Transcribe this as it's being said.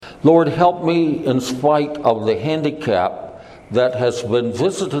Lord, help me in spite of the handicap that has been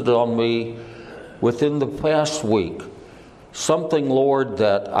visited on me within the past week. Something, Lord,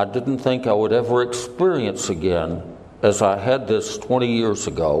 that I didn't think I would ever experience again, as I had this 20 years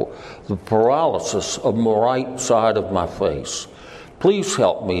ago, the paralysis of the right side of my face. Please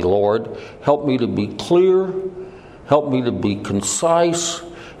help me, Lord. Help me to be clear. Help me to be concise.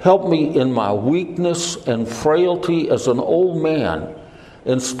 Help me in my weakness and frailty as an old man.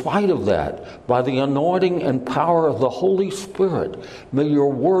 In spite of that, by the anointing and power of the Holy Spirit, may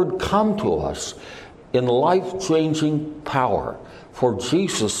your word come to us in life-changing power. For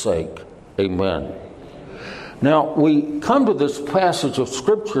Jesus' sake, amen. Now, we come to this passage of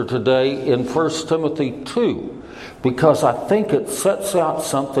Scripture today in 1 Timothy 2 because I think it sets out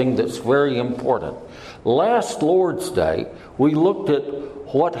something that's very important. Last Lord's Day, we looked at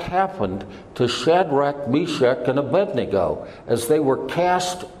what happened to Shadrach, Meshach, and Abednego as they were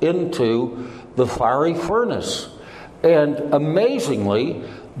cast into the fiery furnace. And amazingly,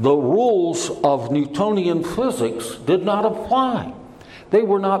 the rules of Newtonian physics did not apply. They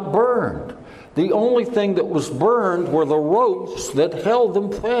were not burned. The only thing that was burned were the ropes that held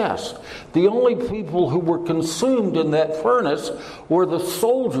them fast. The only people who were consumed in that furnace were the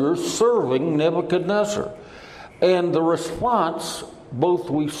soldiers serving Nebuchadnezzar. And the response, both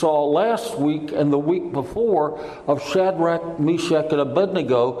we saw last week and the week before, of Shadrach, Meshach, and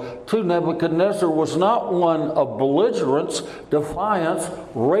Abednego to Nebuchadnezzar was not one of belligerence, defiance,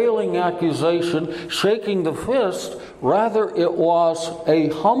 railing accusation, shaking the fist. Rather, it was a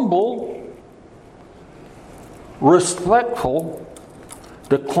humble, respectful,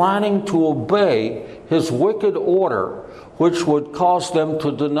 declining to obey his wicked order, which would cause them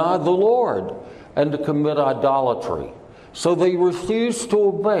to deny the Lord and to commit idolatry. So they refused to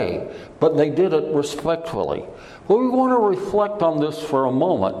obey, but they did it respectfully. Well, we want to reflect on this for a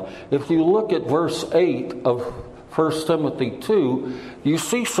moment. If you look at verse 8 of 1 Timothy 2, you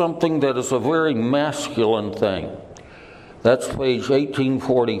see something that is a very masculine thing. That's page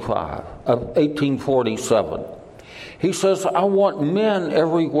 1847. He says, I want men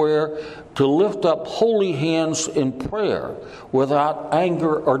everywhere to lift up holy hands in prayer without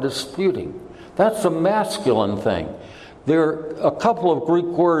anger or disputing. That's a masculine thing. There are a couple of Greek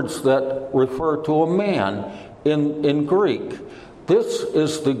words that refer to a man in Greek. This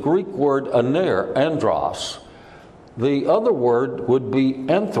is the Greek word andros. The other word would be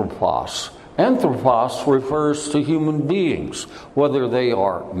anthropos. Anthropos refers to human beings, whether they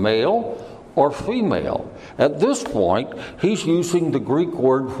are male or female. At this point, he's using the Greek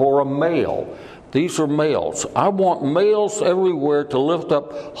word for a male. These are males. I want males everywhere to lift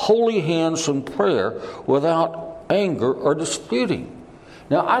up holy hands in prayer without anger or disputing.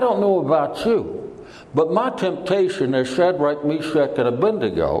 Now, I don't know about you, but my temptation as Shadrach, Meshach, and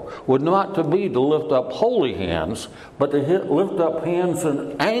Abednego would not to be to lift up holy hands, but to lift up hands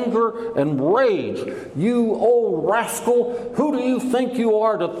in anger and rage. You old rascal, who do you think you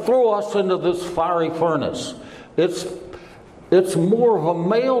are to throw us into this fiery furnace? It's more of a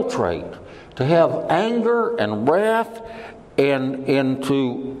male trait to have anger and wrath and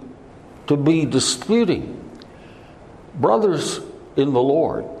to be disputing. Brothers in the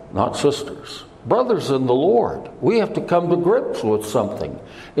Lord, not sisters. Brothers in the Lord, we have to come to grips with something.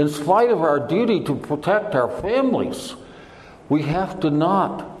 In spite of our duty to protect our families, we have to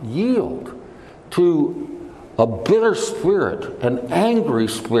not yield to a bitter spirit, an angry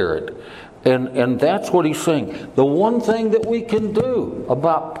spirit. And that's what he's saying. The one thing that we can do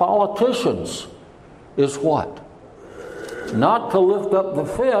about politicians is what? Not to lift up the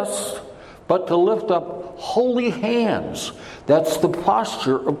fist, but to lift up holy hands. That's the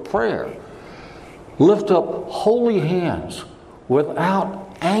posture of prayer. Lift up holy hands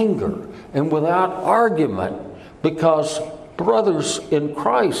without anger and without argument, because, brothers in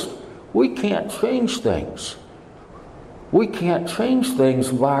Christ, we can't change things. We can't change things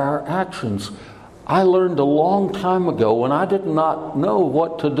by our actions. I learned a long time ago, when I did not know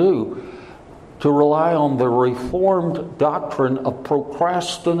what to do, to rely on the Reformed doctrine of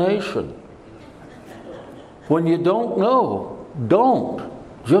procrastination. When you don't know, don't.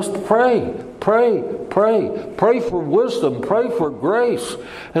 Just pray, pray, pray. Pray for wisdom, pray for grace.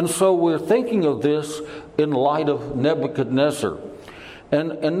 And so we're thinking of this in light of Nebuchadnezzar.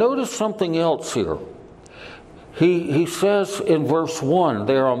 And notice something else here. He says in verse 1,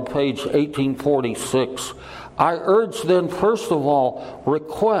 there on page 1846, I urge then, first of all,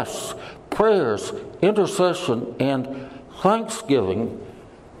 requests, prayers, intercession, and thanksgiving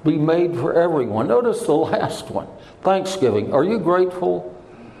be made for everyone. Notice the last one, thanksgiving. Are you grateful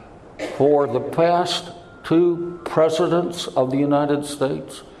for the past 2 presidents of the United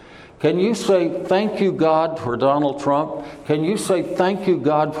States? Can you say, thank you, God, for Donald Trump? Can you say, thank you,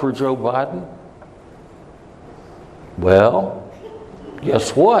 God, for Joe Biden? Well,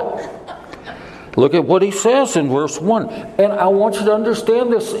 guess what? Look at what he says in verse 1. And I want you to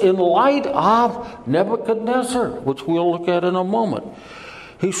understand this in light of Nebuchadnezzar, which we'll look at in a moment.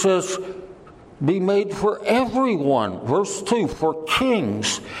 He says, be made for everyone. Verse 2, for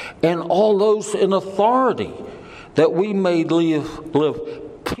kings and all those in authority, that we may live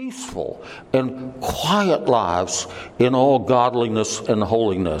peaceful and quiet lives in all godliness and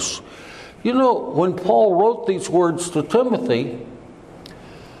holiness. You know, when Paul wrote these words to Timothy,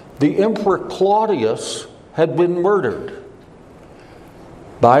 the Emperor Claudius had been murdered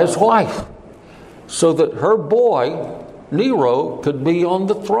by his wife so that her boy, Nero, could be on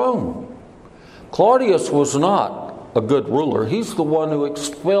the throne. Claudius was not a good ruler. He's the one who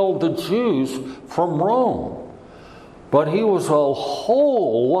expelled the Jews from Rome. But he was a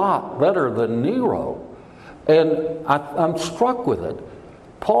whole lot better than Nero. And I'm struck with it.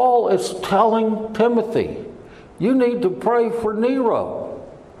 Paul is telling Timothy, you need to pray for Nero.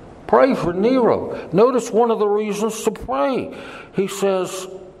 Pray for Nero. Notice one of the reasons to pray. He says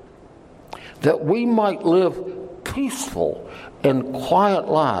that we might live peaceful and quiet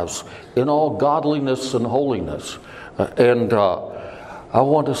lives in all godliness and holiness. And I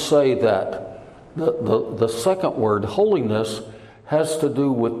want to say that the second word, holiness, has to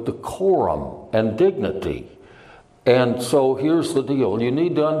do with decorum and dignity. And so here's the deal. You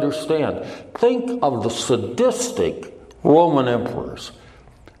need to understand. Think of the sadistic Roman emperors.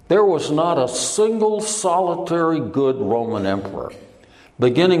 There was not a single solitary good Roman emperor,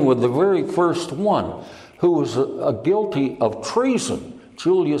 beginning with the very first one, who was guilty of treason,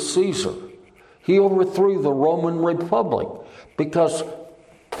 Julius Caesar. He overthrew the Roman Republic because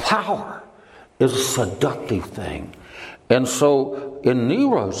power is a seductive thing. And so in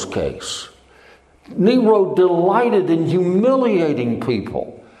Nero's case, Nero delighted in humiliating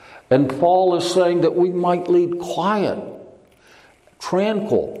people. And Paul is saying that we might lead quiet,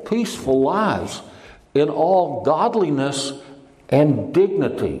 tranquil, peaceful lives in all godliness and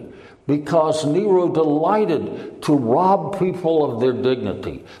dignity, because Nero delighted to rob people of their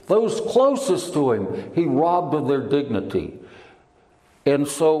dignity. Those closest to him, he robbed of their dignity. And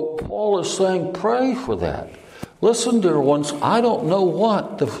so Paul is saying, pray for that. Listen, dear ones, I don't know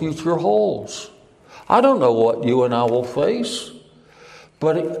what the future holds. I don't know what you and I will face,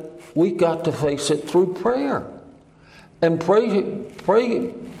 but we got to face it through prayer. And pray.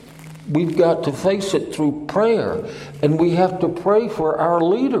 We've got to face it through prayer, and we have to pray for our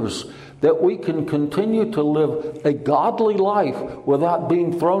leaders that we can continue to live a godly life without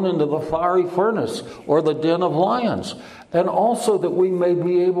being thrown into the fiery furnace or the den of lions, and also that we may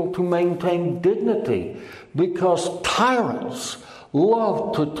be able to maintain dignity, because tyrants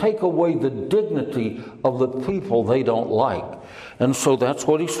love to take away the dignity of the people they don't like. And so that's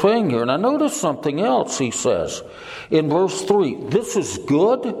what he's saying here. And I notice something else he says in verse 3. This is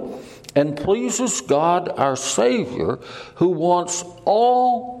good and pleases God our Savior, who wants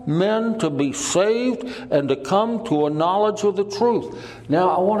all men to be saved and to come to a knowledge of the truth. Now,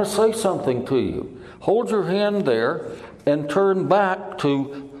 I want to say something to you. Hold your hand there and turn back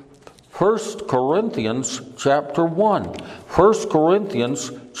to 1 Corinthians chapter 1. 1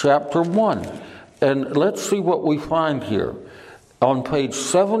 Corinthians chapter 1. And let's see what we find here. On page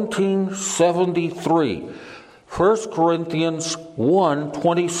 1773, 1 Corinthians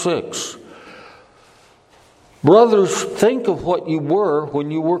 1:26. Brothers, think of what you were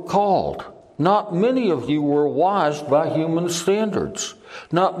when you were called. Not many of you were wise by human standards.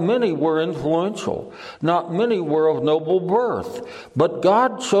 Not many were influential. Not many were of noble birth. But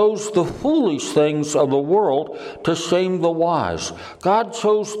God chose the foolish things of the world to shame the wise. God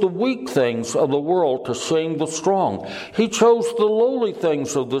chose the weak things of the world to shame the strong. He chose the lowly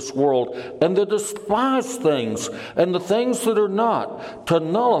things of this world and the despised things and the things that are not, to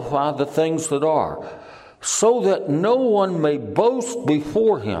nullify the things that are, so that no one may boast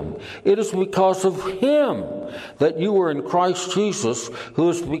before him. It is because of him that you are in Christ Jesus, who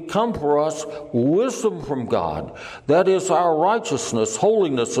has become for us wisdom from God. That is our righteousness,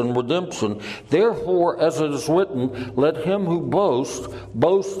 holiness, and redemption. Therefore, as it is written, let him who boasts,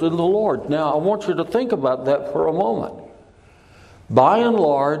 boast in the Lord. Now, I want you to think about that for a moment. By and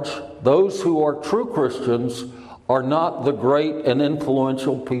large, those who are true Christians are not the great and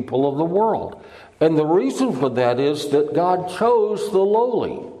influential people of the world. And the reason for that is that God chose the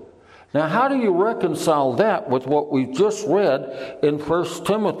lowly. Now, how do you reconcile that with what we've just read in 1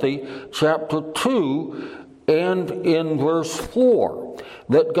 Timothy chapter 2 and in verse 4,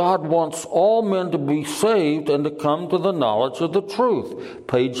 that God wants all men to be saved and to come to the knowledge of the truth,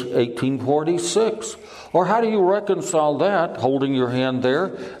 page 1846. Or how do you reconcile that, holding your hand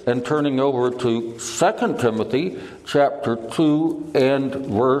there and turning over to 2 Timothy chapter 2 and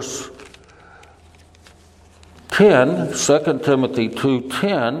verse 10, 2 Timothy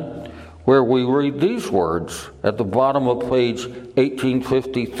 2:10, where we read these words at the bottom of page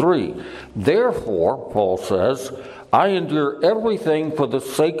 1853. Therefore, Paul says, I endure everything for the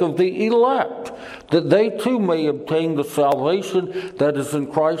sake of the elect, that they too may obtain the salvation that is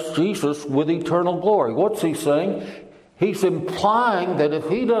in Christ Jesus with eternal glory. What's he saying? He's implying that if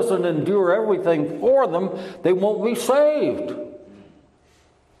he doesn't endure everything for them, they won't be saved.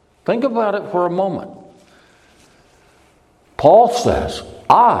 Think about it for a moment. Paul says,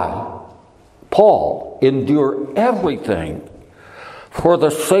 I, Paul, endure everything for the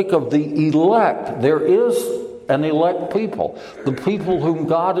sake of the elect. There is an elect people, the people whom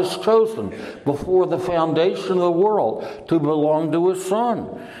God has chosen before the foundation of the world to belong to his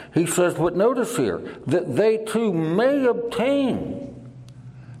Son. He says, but notice here, that they too may obtain.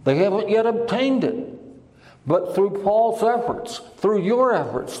 They haven't yet obtained it. But through Paul's efforts, through your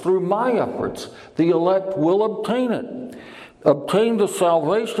efforts, through my efforts, the elect will obtain it. Obtain the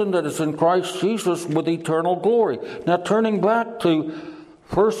salvation that is in Christ Jesus with eternal glory. Now turning back to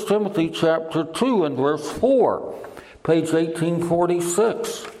 1 Timothy chapter 2 and verse 4, page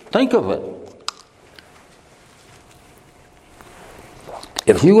 1846. Think of it.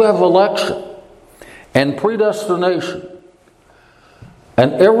 If you have election and predestination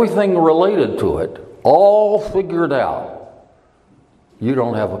and everything related to it all figured out, you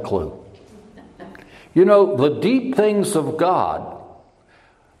don't have a clue. You know, the deep things of God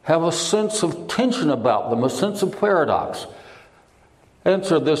have a sense of tension about them, a sense of paradox.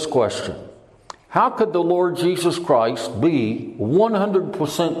 Answer this question. How could the Lord Jesus Christ be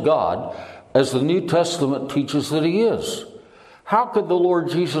 100% God as the New Testament teaches that he is? How could the Lord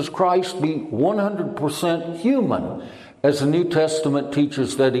Jesus Christ be 100% human as the New Testament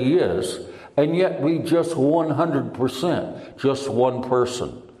teaches that he is, and yet be just 100%, just one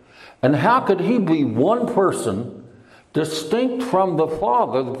person? And how could he be one person, distinct from the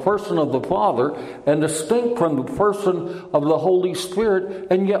Father, the person of the Father, and distinct from the person of the Holy Spirit,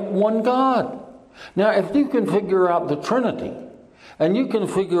 and yet one God? Now, if you can figure out the Trinity, and you can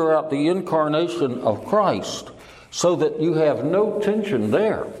figure out the incarnation of Christ, so that you have no tension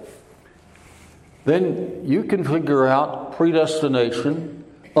there, then you can figure out predestination,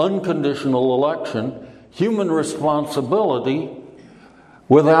 unconditional election, human responsibility,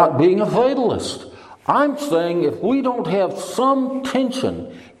 without being a fatalist. I'm saying if we don't have some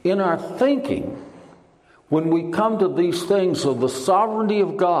tension in our thinking when we come to these things of the sovereignty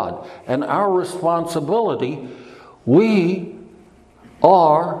of God and our responsibility, we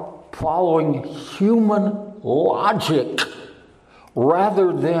are following human logic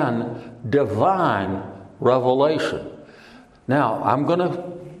rather than divine revelation. Now, I'm going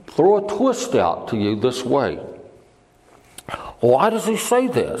to throw a twist out to you this way. Why does he say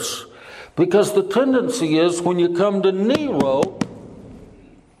this? Because the tendency is when you come to Nero,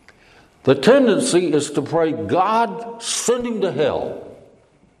 the tendency is to pray, God, send him to hell.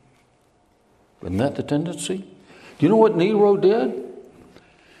 Isn't that the tendency? Do you know what Nero did?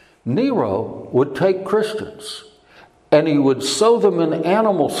 Nero would take Christians and he would sew them in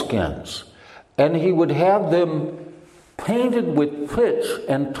animal skins and he would have them painted with pitch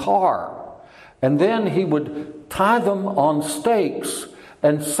and tar. And then he would tie them on stakes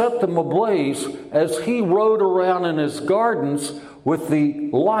and set them ablaze as he rode around in his gardens with the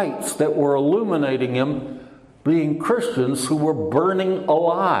lights that were illuminating him, being Christians who were burning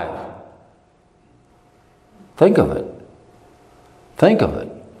alive. Think of it. Think of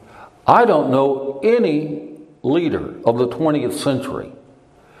it. I don't know any leader of the 20th century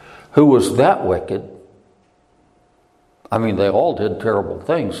who was that wicked. I mean, they all did terrible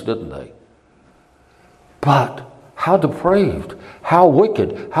things, didn't they? But how depraved, how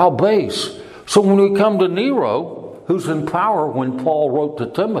wicked, how base. So when we come to Nero, who's in power when Paul wrote to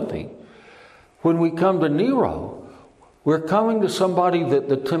Timothy, when we come to Nero, we're coming to somebody that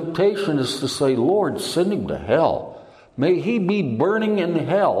the temptation is to say, Lord, send him to hell. May he be burning in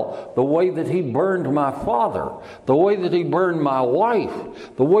hell the way that he burned my father, the way that he burned my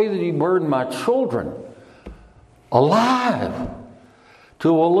wife, the way that he burned my children, alive, to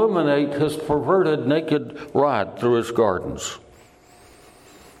illuminate his perverted naked ride through his gardens.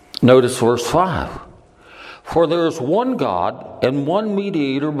 Notice verse 5. For there is one God and one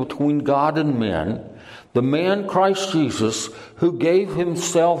mediator between God and men, the man Christ Jesus, who gave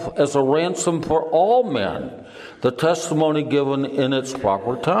himself as a ransom for all men, the testimony given in its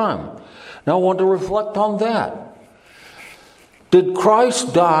proper time. Now I want to reflect on that. Did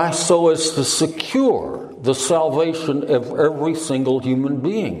Christ die so as to secure the salvation of every single human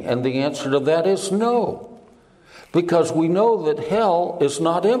being? And the answer to that is no. Because we know that hell is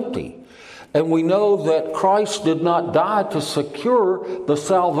not empty. And we know that Christ did not die to secure the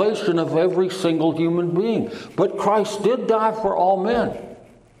salvation of every single human being. But Christ did die for all men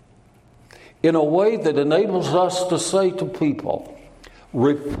in a way that enables us to say to people,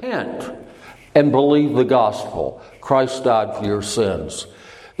 repent and believe the gospel. Christ died for your sins.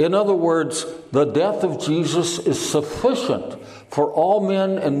 In other words, the death of Jesus is sufficient for all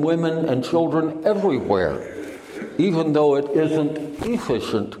men and women and children everywhere, even though it isn't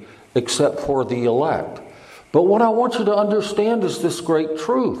efficient except for the elect. But what I want you to understand is this great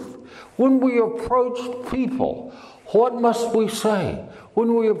truth. When we approach people, what must we say?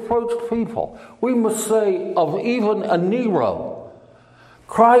 When we approach people, we must say of even a Nero,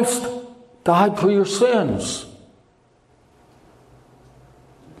 Christ died for your sins.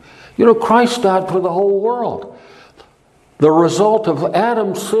 You know, Christ died for the whole world. The result of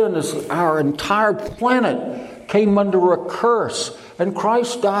Adam's sin is our entire planet came under a curse. And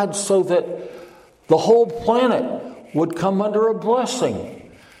Christ died so that the whole planet would come under a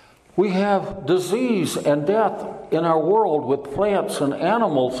blessing. We have disease and death in our world with plants and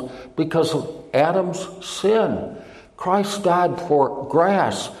animals because of Adam's sin. Christ died for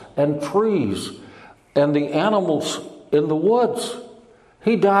grass and trees and the animals in the woods.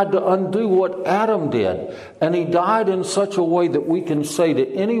 He died to undo what Adam did. And he died in such a way that we can say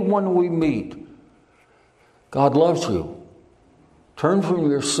to anyone we meet, God loves you. Turn from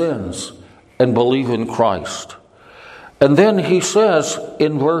your sins and believe in Christ. And then he says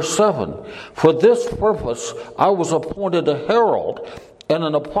in verse 7, for this purpose I was appointed a herald and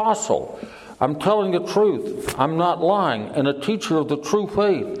an apostle. I'm telling the truth. I'm not lying. And a teacher of the true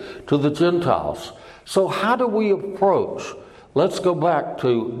faith to the Gentiles. So how do we approach? Let's go back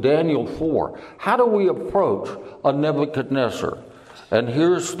to Daniel 4. How do we approach a Nebuchadnezzar? And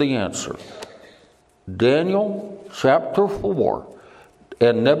here's the answer. Daniel chapter 4.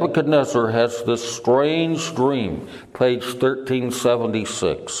 And Nebuchadnezzar has this strange dream, page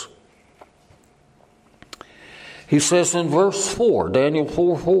 1376. He says in verse 4, Daniel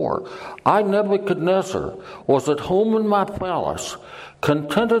 4:4, I, Nebuchadnezzar, was at home in my palace,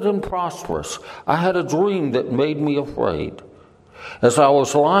 contented and prosperous. I had a dream that made me afraid. As I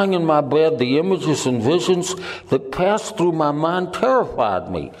was lying in my bed, the images and visions that passed through my mind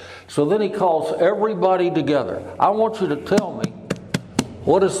terrified me. So then he calls everybody together. I want you to tell me,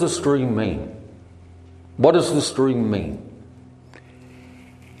 what does this dream mean? What does this dream mean?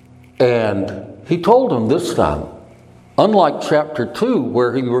 And he told them this time, unlike chapter 2,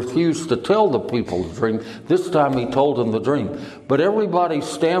 where he refused to tell the people the dream, this time he told them the dream. But everybody's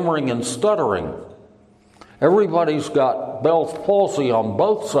stammering and stuttering. Everybody's got Bell's palsy on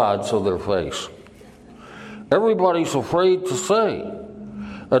both sides of their face. Everybody's afraid to say.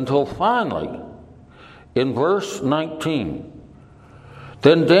 Until finally, in verse 19,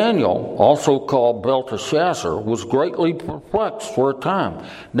 then Daniel, also called Belteshazzar, was greatly perplexed for a time.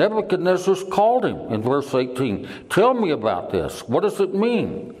 Nebuchadnezzar called him in verse 18. Tell me about this. What does it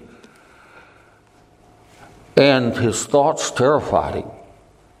mean? And his thoughts terrified him.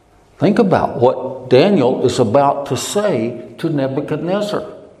 Think about what Daniel is about to say to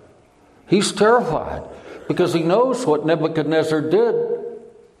Nebuchadnezzar. He's terrified because he knows what Nebuchadnezzar did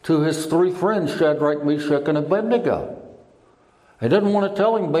to his three friends, Shadrach, Meshach, and Abednego. He didn't want to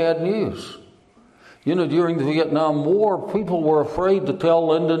tell him bad news. You know, during the Vietnam War, people were afraid to tell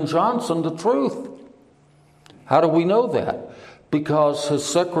Lyndon Johnson the truth. How do we know that? Because his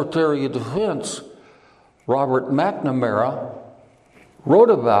Secretary of Defense, Robert McNamara, wrote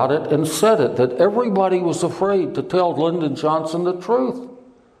about it and said it, that everybody was afraid to tell Lyndon Johnson the truth.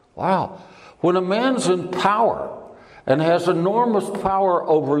 Wow. When a man's in power and has enormous power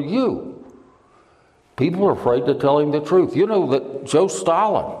over you, people are afraid to tell him the truth. You know that Joe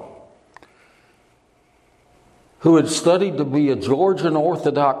Stalin, who had studied to be a Georgian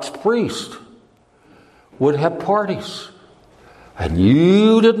Orthodox priest, would have parties. And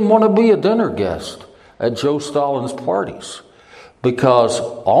you didn't want to be a dinner guest at Joe Stalin's parties, because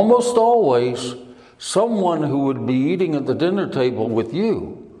almost always someone who would be eating at the dinner table with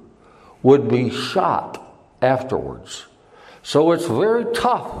you would be shot afterwards. So it's very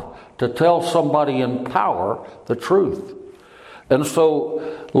tough to tell somebody in power the truth. And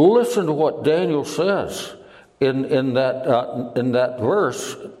so listen to what Daniel says. in that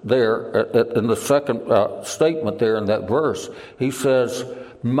verse there, in the second statement there in that verse, he says,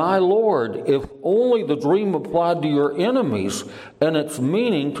 "My Lord, if only the dream applied to your enemies and its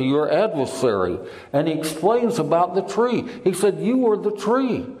meaning to your adversary." And he explains about the tree. He said, "You are the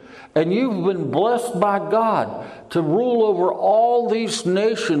tree, and you've been blessed by God to rule over all these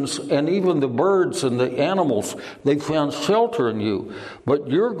nations, and even the birds and the animals. They found shelter in you. But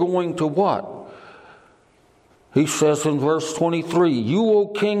you're going to what?" He says in verse 23, "You, O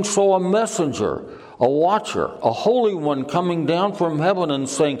king, saw a messenger, a watcher, a holy one coming down from heaven and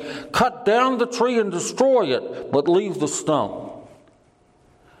saying, 'Cut down the tree and destroy it, but leave the stump,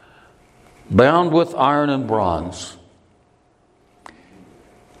 bound with iron and bronze.'"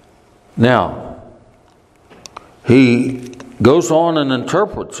 Now, he goes on and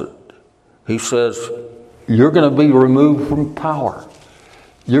interprets it. He says, you're going to be removed from power.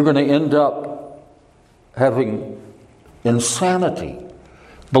 You're going to end up having insanity,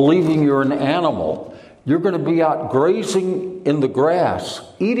 believing you're an animal. You're going to be out grazing in the grass,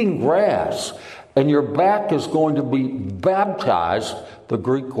 eating grass, and your back is going to be baptized, the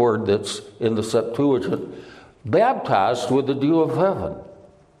Greek word that's in the Septuagint, baptized with the dew of heaven,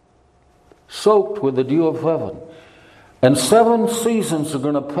 soaked with the dew of heaven. And 7 seasons are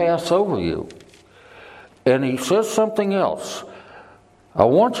going to pass over you. And he says something else. I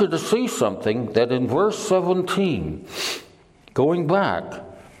want you to see something that in verse 17, going back,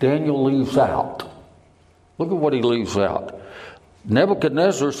 Daniel leaves out. Look at what he leaves out.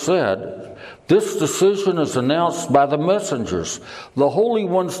 Nebuchadnezzar said, "This decision is announced by the messengers. The holy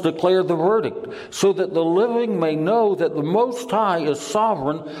ones declare the verdict, so that the living may know that the Most High is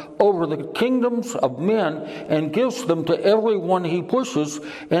sovereign over the kingdoms of men and gives them to everyone he wishes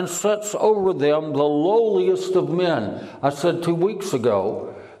and sets over them the lowliest of men." I said 2 weeks ago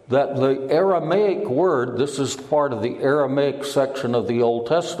that the Aramaic word, this is part of the Aramaic section of the Old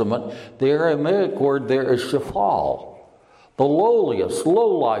Testament, the Aramaic word there is shafal. The lowliest,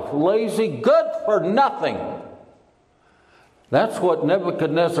 low-life, lazy, good for nothing. That's what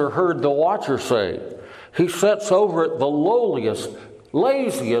Nebuchadnezzar heard the watcher say. He sets over it the lowliest,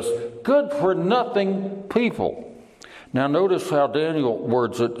 laziest, good for nothing people. Now notice how Daniel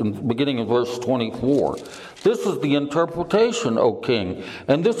words it in the beginning of verse 24. "This is the interpretation, O king,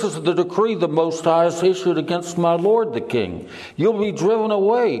 and this is the decree the Most High has issued against my lord the king. You'll be driven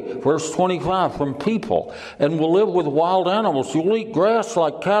away," verse 25, "from people, and will live with wild animals. You'll eat grass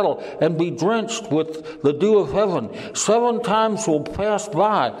like cattle and be drenched with the dew of heaven. 7 times will pass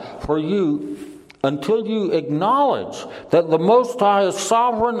by for you until you acknowledge that the Most High is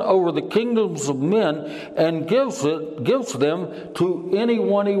sovereign over the kingdoms of men and gives them to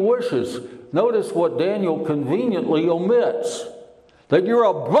anyone he wishes." Notice what Daniel conveniently omits. That you're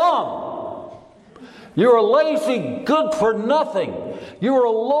a bum. You're a lazy, good for nothing. You're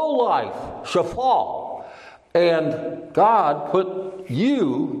a lowlife, shafal. And God put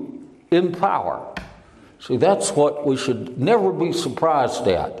you in power. See, that's what we should never be surprised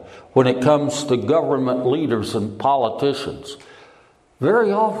at when it comes to government leaders and politicians.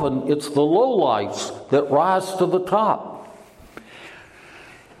 Very often, it's the lowlifes that rise to the top.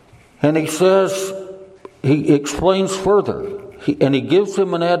 And he says, he explains further, and he gives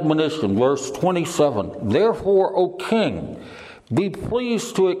him an admonition, verse 27. "Therefore, O king, be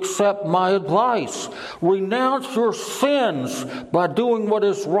pleased to accept my advice. Renounce your sins by doing what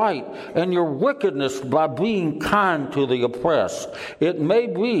is right, and your wickedness by being kind to the oppressed. It may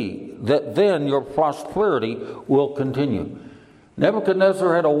be that then your prosperity will continue."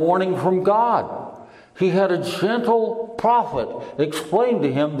 Nebuchadnezzar had a warning from God. He had a gentle prophet explain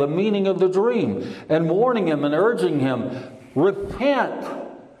to him the meaning of the dream and warning him and urging him, repent.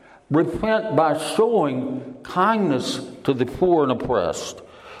 Repent by showing kindness to the poor and oppressed.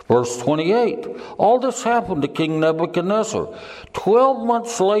 Verse 28, all this happened to King Nebuchadnezzar. 12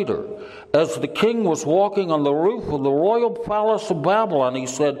 months later, as the king was walking on the roof of the royal palace of Babylon, he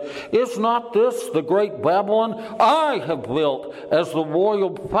said, "Is not this the great Babylon I have built as the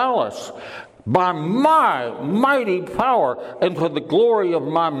royal palace by my mighty power and for the glory of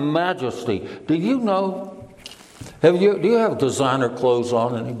my majesty?" Do you know? Do you have designer clothes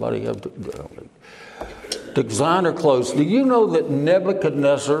on? Anybody have designer clothes? Do you know that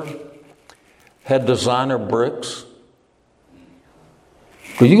Nebuchadnezzar had designer bricks?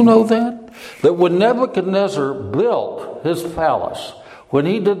 Do you know that? That when Nebuchadnezzar built his palace, when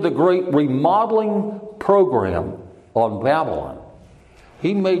he did the great remodeling program on Babylon,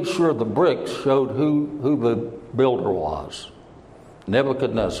 he made sure the bricks showed who the builder was.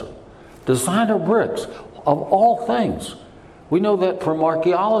 Nebuchadnezzar. Designer bricks, of all things. We know that from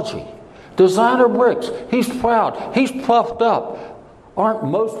archaeology. Designer bricks. He's proud. He's puffed up. Aren't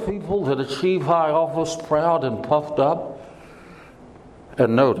most people that achieve high office proud and puffed up?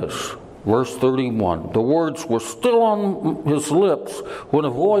 And notice, verse 31, the words were still on his lips when a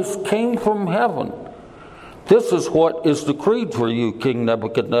voice came from heaven. This is what is decreed for you, King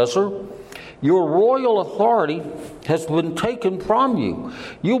Nebuchadnezzar. Your royal authority has been taken from you.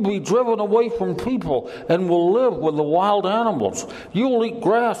 You'll be driven away from people and will live with the wild animals. You'll eat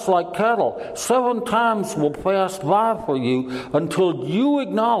grass like cattle. 7 times will pass by for you until you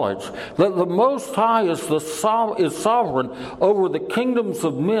acknowledge that the Most High is sovereign over the kingdoms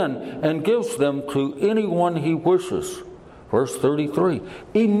of men and gives them to anyone he wishes. Verse 33.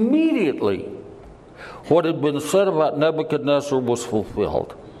 Immediately, what had been said about Nebuchadnezzar was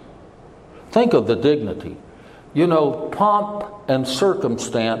fulfilled. Think of the dignity. You know, pomp and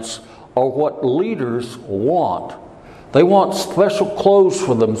circumstance are what leaders want. They want special clothes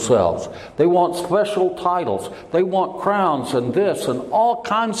for themselves. They want special titles. They want crowns and this and all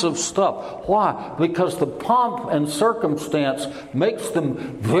kinds of stuff. Why? Because the pomp and circumstance makes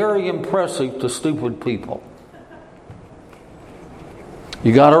them very impressive to stupid people.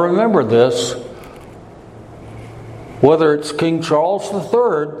 You got to remember this. Whether it's King Charles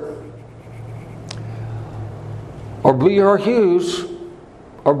III or B.R. Hughes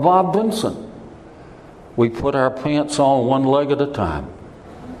or Bob Benson, we put our pants on one leg at a time.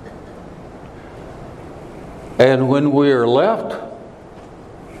 And when we are left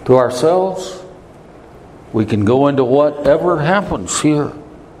to ourselves, we can go into whatever happens here.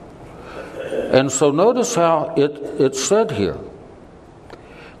 And so notice how it's said here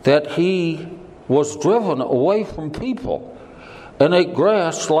that he was driven away from people and ate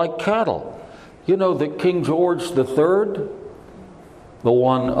grass like cattle. You know that King George III, the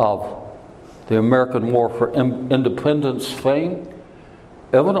one of the American War for Independence fame,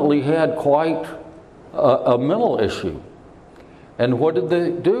 evidently had quite a mental issue. And what did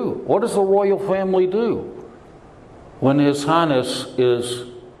they do? What does the royal family do when His Highness is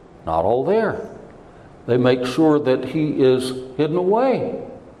not all there? They make sure that he is hidden away.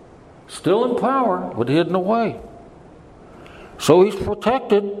 Still in power, but hidden away. So he's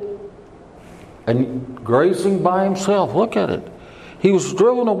protected and grazing by himself. Look at it. He was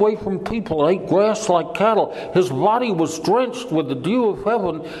driven away from people, ate grass like cattle. His body was drenched with the dew of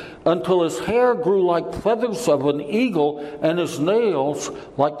heaven until his hair grew like feathers of an eagle and his nails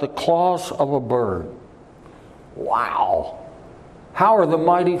like the claws of a bird. Wow. How are the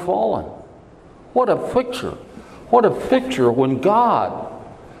mighty fallen? What a picture. What a picture when God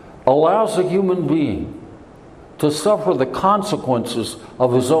allows a human being to suffer the consequences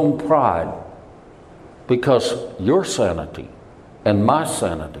of his own pride. Because your sanity and my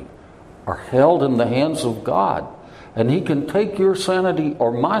sanity are held in the hands of God. And he can take your sanity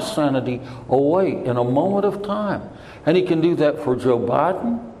or my sanity away in a moment of time. And he can do that for Joe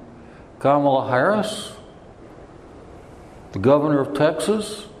Biden, Kamala Harris, the governor of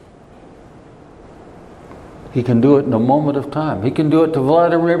Texas. He can do it in a moment of time. He can do it to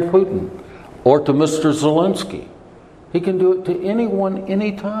Vladimir Putin or to Mr. Zelensky. He can do it to anyone,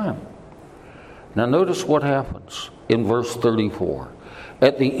 anytime. Now notice what happens in verse 34.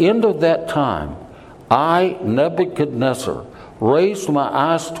 At the end of that time, I, Nebuchadnezzar, raised my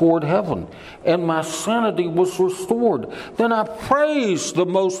eyes toward heaven, and my sanity was restored. Then I praised the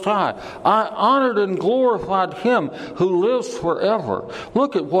Most High. I honored and glorified him who lives forever.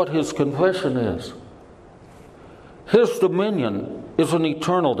 Look at what his confession is. His dominion is an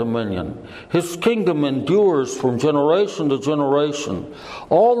eternal dominion. His kingdom endures from generation to generation.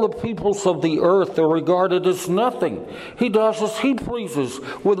 All the peoples of the earth are regarded as nothing. He does as he pleases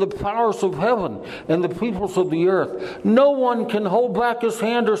with the powers of heaven and the peoples of the earth. No one can hold back his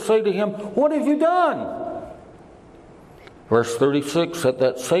hand or say to him, "What have you done?" Verse 36, at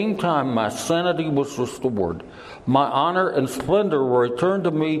that same time my sanity was restored. My honor and splendor were returned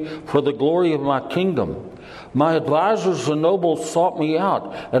to me for the glory of my kingdom. My advisors and nobles sought me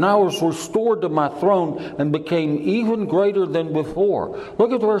out, and I was restored to my throne and became even greater than before.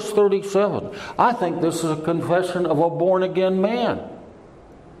 Look at verse 37. I think this is a confession of a born-again man.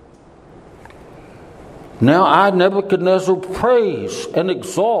 Now I, Nebuchadnezzar, praise and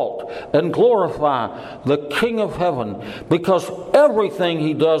exalt and glorify the King of heaven, because everything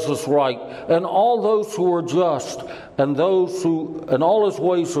he does is right, and all those who are just, and all his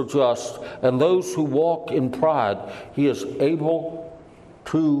ways are just, and those who walk in pride, he is able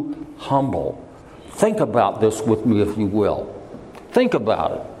to humble. Think about this with me, if you will. Think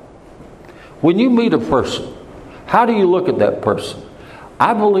about it. When you meet a person, how do you look at that person?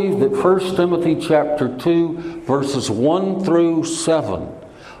 I believe that 1 Timothy chapter 2, verses 1 through 7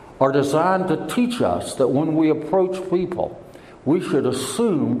 are designed to teach us that when we approach people, we should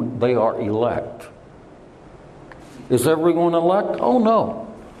assume they are elect. Is everyone elect? Oh no.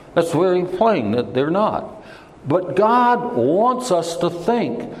 That's very plain that they're not. But God wants us to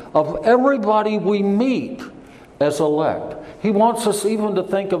think of everybody we meet as elect. He wants us even to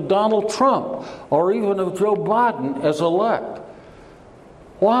think of Donald Trump or even of Joe Biden as elect.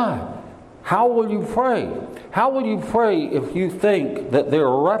 Why? How will you pray? How will you pray if you think that they're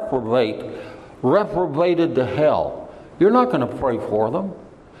reprobated to hell? You're not going to pray for them.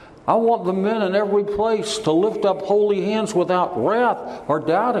 I want the men in every place to lift up holy hands without wrath or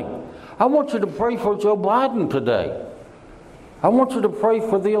doubting. I want you to pray for Joe Biden today. I want you to pray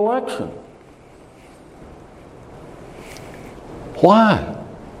for the election. Why?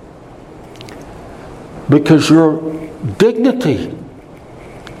 Because your dignity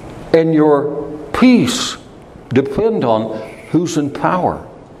and your peace depend on who's in power.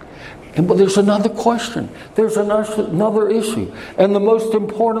 But there's another question. There's another issue. And the most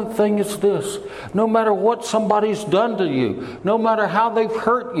important thing is this. No matter what somebody's done to you, no matter how they've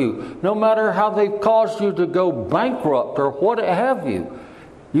hurt you, no matter how they've caused you to go bankrupt or what have you,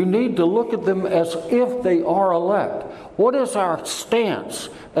 you need to look at them as if they are elect. What is our stance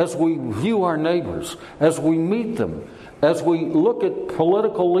as we view our neighbors, as we meet them, as we look at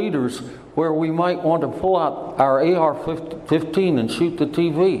political leaders where we might want to pull out our AR-15 and shoot the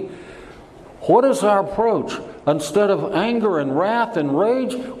TV? What is our approach? Instead of anger and wrath and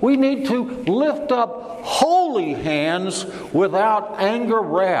rage, we need to lift up holy hands without anger,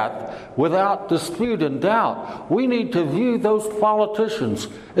 wrath, without dispute and doubt. We need to view those politicians,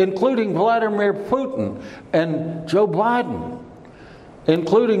 including Vladimir Putin and Joe Biden,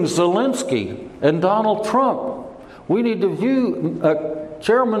 including Zelensky and Donald Trump. We need to view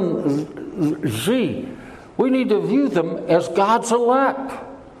Chairman Xi. We need to view them as God's elect.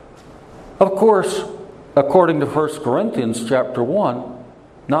 Of course, according to 1 Corinthians chapter 1,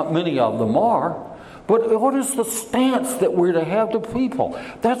 not many of them are. But what is the stance that we're to have to people?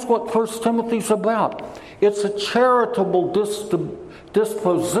 That's what 1 Timothy's about. It's a charitable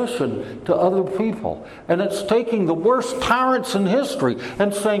disposition to other people. And it's taking the worst tyrants in history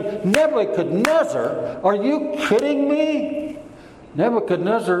and saying, Nebuchadnezzar, are you kidding me?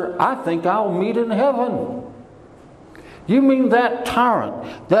 Nebuchadnezzar, I think I'll meet in heaven. You mean that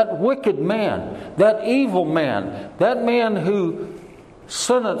tyrant, that wicked man, that evil man, that man who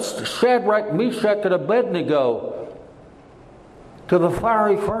sentenced Shadrach, Meshach, and Abednego to the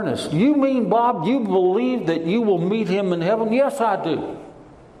fiery furnace? You mean, Bob, you believe that you will meet him in heaven? Yes, I do.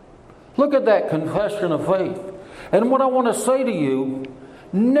 Look at that confession of faith. And what I want to say to you,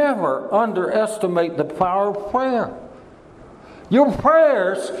 never underestimate the power of prayer. Your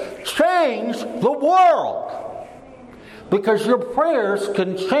prayers change the world. Because your prayers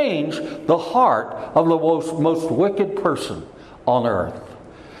can change the heart of the most wicked person on earth.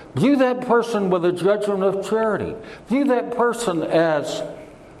 View that person with a judgment of charity. View that person as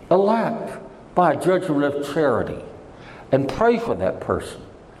elect by a judgment of charity. And pray for that person.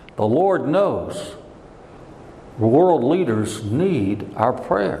 The Lord knows world leaders need our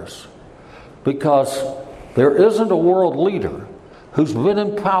prayers. Because there isn't a world leader who's been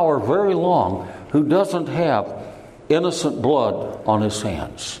in power very long who doesn't have innocent blood on his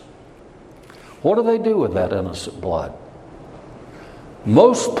hands. What do they do with that innocent blood?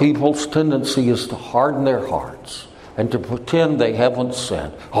 Most people's tendency is to harden their hearts and to pretend they haven't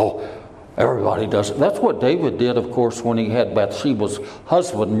sinned. Oh, everybody does it. That's what David did, of course, when he had Bathsheba's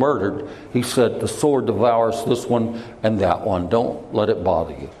husband murdered. He said, the sword devours this one and that one. Don't let it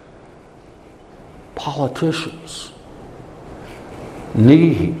bother you. Politicians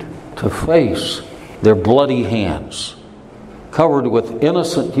need to face their bloody hands, covered with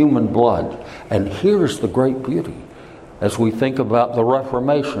innocent human blood. And here's the great beauty. As we think about the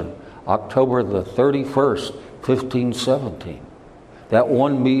Reformation, October the 31st, 1517, that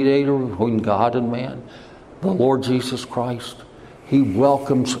one mediator between God and man, the Lord Jesus Christ, he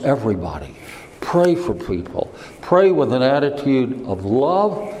welcomes everybody. Pray for people. Pray with an attitude of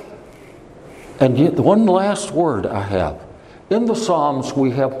love. And yet, one last word I have. In the Psalms,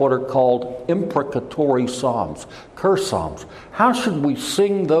 we have what are called imprecatory psalms, curse psalms. How should we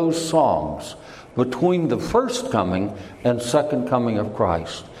sing those songs between the first coming and second coming of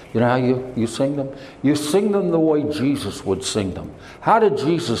Christ? You know how you sing them? You sing them the way Jesus would sing them. How did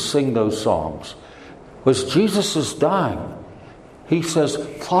Jesus sing those songs? Was Jesus is dying. He says,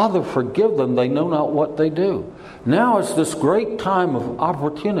 Father, forgive them, they know not what they do. Now is this great time of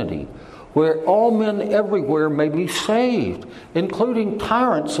opportunity where all men everywhere may be saved, including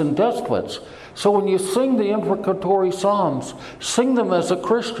tyrants and despots. So when you sing the imprecatory psalms, sing them as a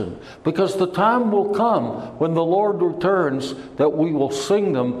Christian, because the time will come when the Lord returns that we will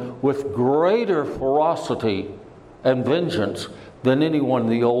sing them with greater ferocity and vengeance than anyone in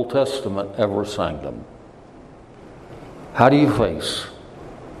the Old Testament ever sang them. How do you face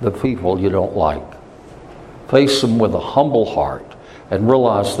the people you don't like? Face them with a humble heart and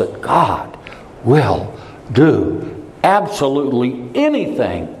realize that God will do absolutely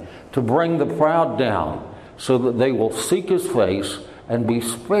anything to bring the proud down so that they will seek His face and be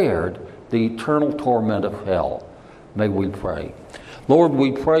spared the eternal torment of hell. May we pray. Lord,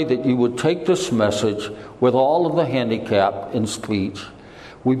 we pray that you would take this message with all of the handicap in speech.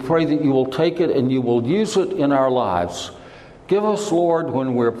 We pray that you will take it and you will use it in our lives. Give us, Lord,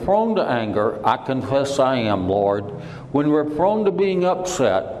 when we're prone to anger, I confess I am, Lord. When we're prone to being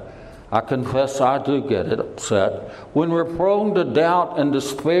upset, I confess I do get upset. When we're prone to doubt and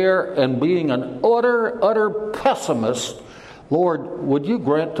despair and being an utter pessimist, Lord, would you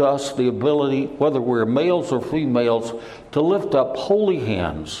grant to us the ability, whether we're males or females, to lift up holy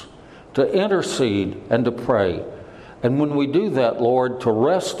hands, to intercede and to pray. And when we do that, Lord, to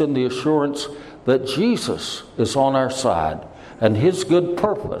rest in the assurance that Jesus is on our side and His good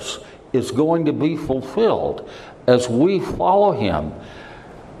purpose is going to be fulfilled as we follow Him.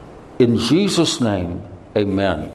 In Jesus' name, amen.